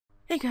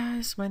Hey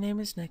guys, my name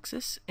is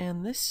Nexus,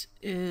 and this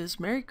is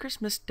Merry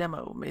Christmas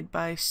demo made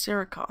by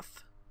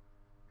Saracoth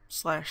 /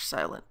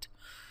 Silent.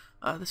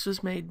 This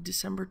was made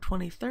December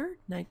 23rd,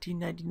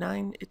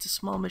 1999. It's a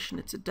small mission,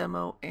 it's a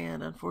demo,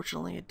 and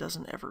unfortunately it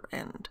doesn't ever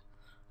end.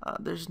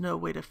 There's no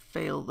way to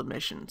fail the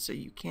mission, so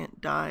you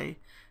can't die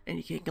and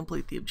you can't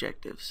complete the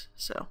objectives.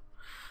 So,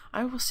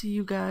 I will see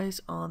you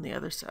guys on the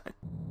other side.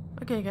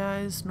 Okay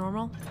guys,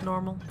 normal,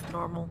 normal,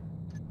 normal.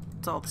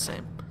 It's all the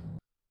same.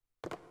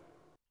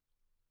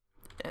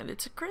 And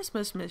it's a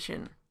Christmas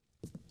mission.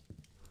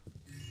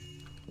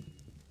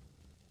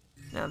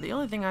 Now, the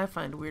only thing I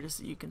find weird is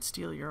that you can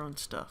steal your own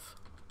stuff.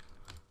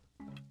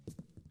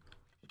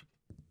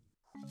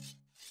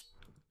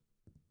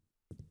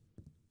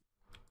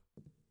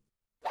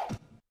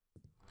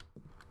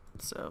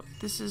 So,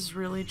 this is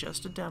really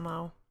just a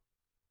demo.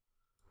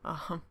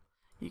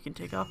 You can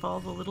take off all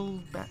the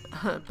little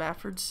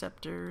Bafford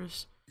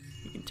scepters.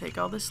 You can take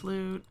all this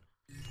loot.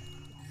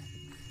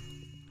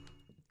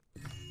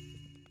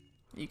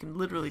 You can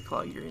literally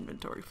clog your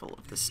inventory full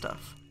of this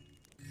stuff.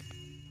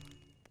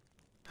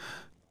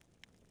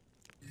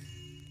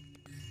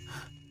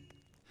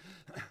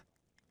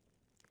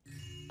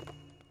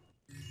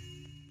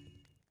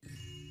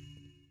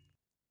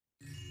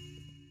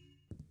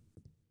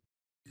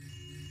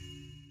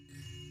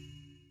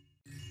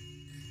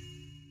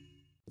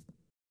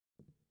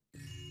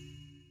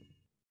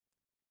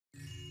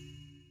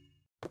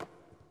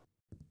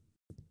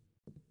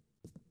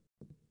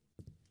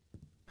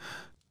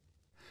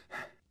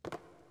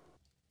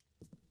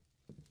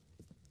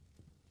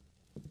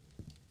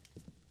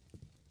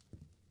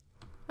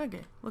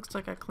 Okay, looks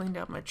like I cleaned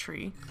out my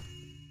tree.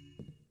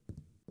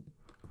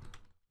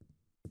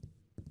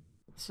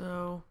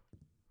 So,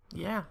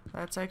 yeah,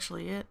 that's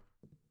actually it.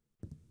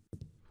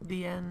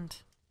 The end.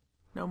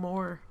 No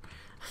more.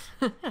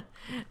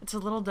 It's a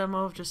little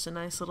demo of just a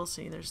nice little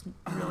scene. There's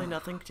really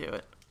nothing to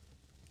it.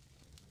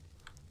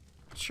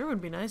 Sure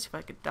would be nice if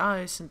I could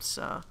die since,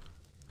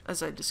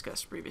 as I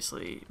discussed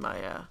previously,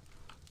 my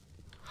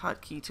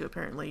hotkey to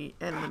apparently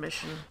end the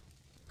mission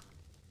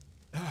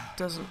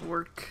doesn't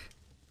work.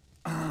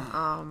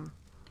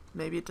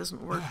 Maybe it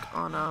doesn't work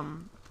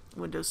on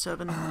Windows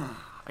 7.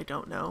 I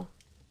don't know.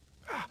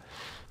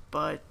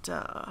 But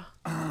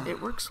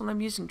it works when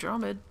I'm using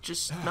Drummond,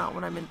 just not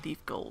when I'm in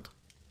Thief Gold.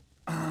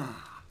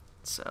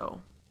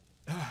 So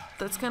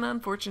that's kind of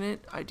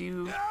unfortunate. I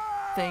do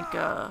think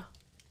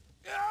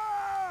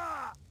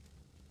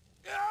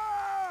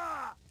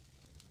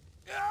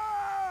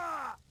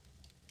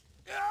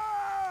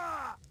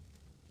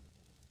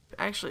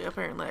actually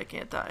apparently I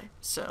can't die,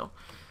 so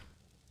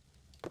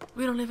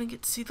we don't even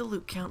get to see the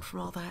loot count from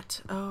all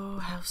that. Oh,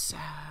 how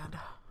sad.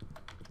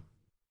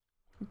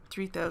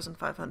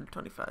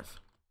 3,525.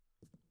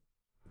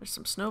 There's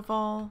some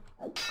snowfall.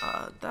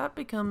 That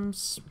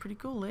becomes pretty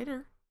cool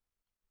later.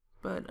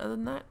 But other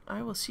than that,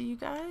 I will see you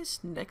guys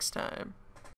next time.